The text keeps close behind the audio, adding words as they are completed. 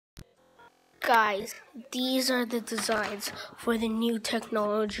Guys, these are the designs for the new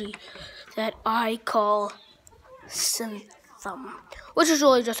technology that I call Synthum, which is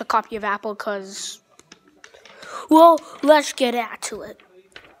really just a copy of Apple because, well, let's get to it.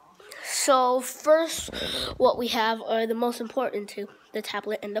 So first, what we have are the most important two, the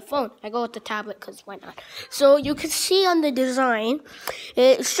tablet and the phone. I go with the tablet because why not? So you can see on the design,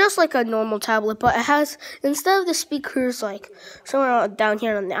 it's just like a normal tablet, but it has, instead of the speakers like somewhere down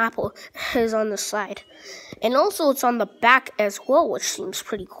here on the Apple, it is on the side. And also it's on the back as well, which seems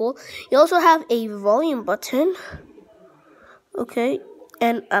pretty cool. You also have a volume button, okay,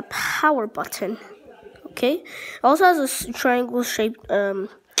 and a power button, okay. It also has a triangle-shaped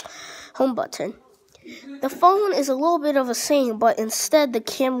home button. The phone is a little bit of a same, but instead the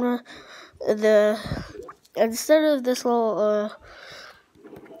camera, instead of this little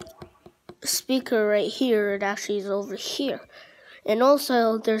speaker right here, it actually is over here. And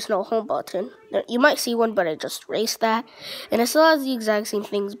also, there's no home button. You might see one, but I just erased that. And it still has the exact same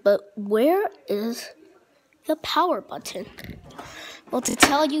things, but where is the power button? Well, to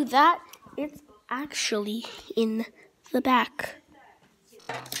tell you that, it's actually in the back.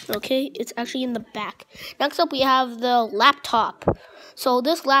 Okay, it's actually in the back. Next up, we have the laptop. So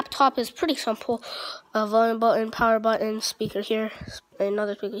this laptop is pretty simple. A volume button, power button, speaker here,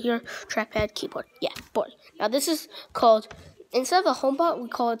 another speaker here, trackpad, keyboard. Yeah, board. Now this is called, instead of a home button, we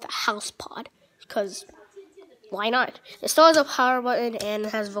call it the house pod. Because why not? It still has a power button and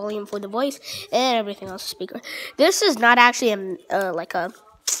it has volume for the voice and everything else speaker. This is not actually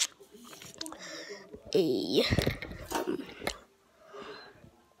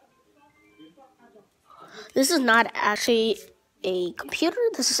this is not actually a computer.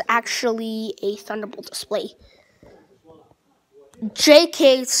 This is actually a Thunderbolt display.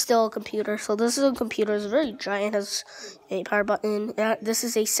 JK is still a computer. So this is a computer. It's very giant. Has a power button. This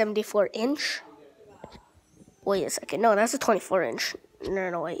is a 74-inch. Wait a second. No, that's a 24-inch.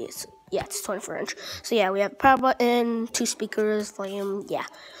 No, wait. It's 24-inch. So yeah, we have a power button, two speakers, volume. Yeah.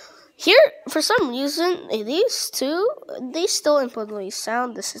 Here, for some reason, these two, they still input the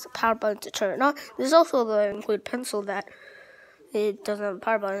sound. This is the power button to turn it on. There's also the include pencil that it doesn't have a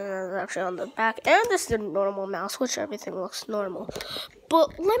power button, and it's actually on the back. And this is the normal mouse, which everything looks normal.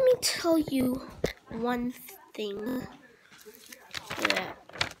 But let me tell you one thing that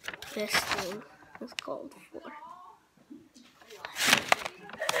this thing is called for.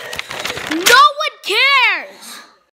 No one cares!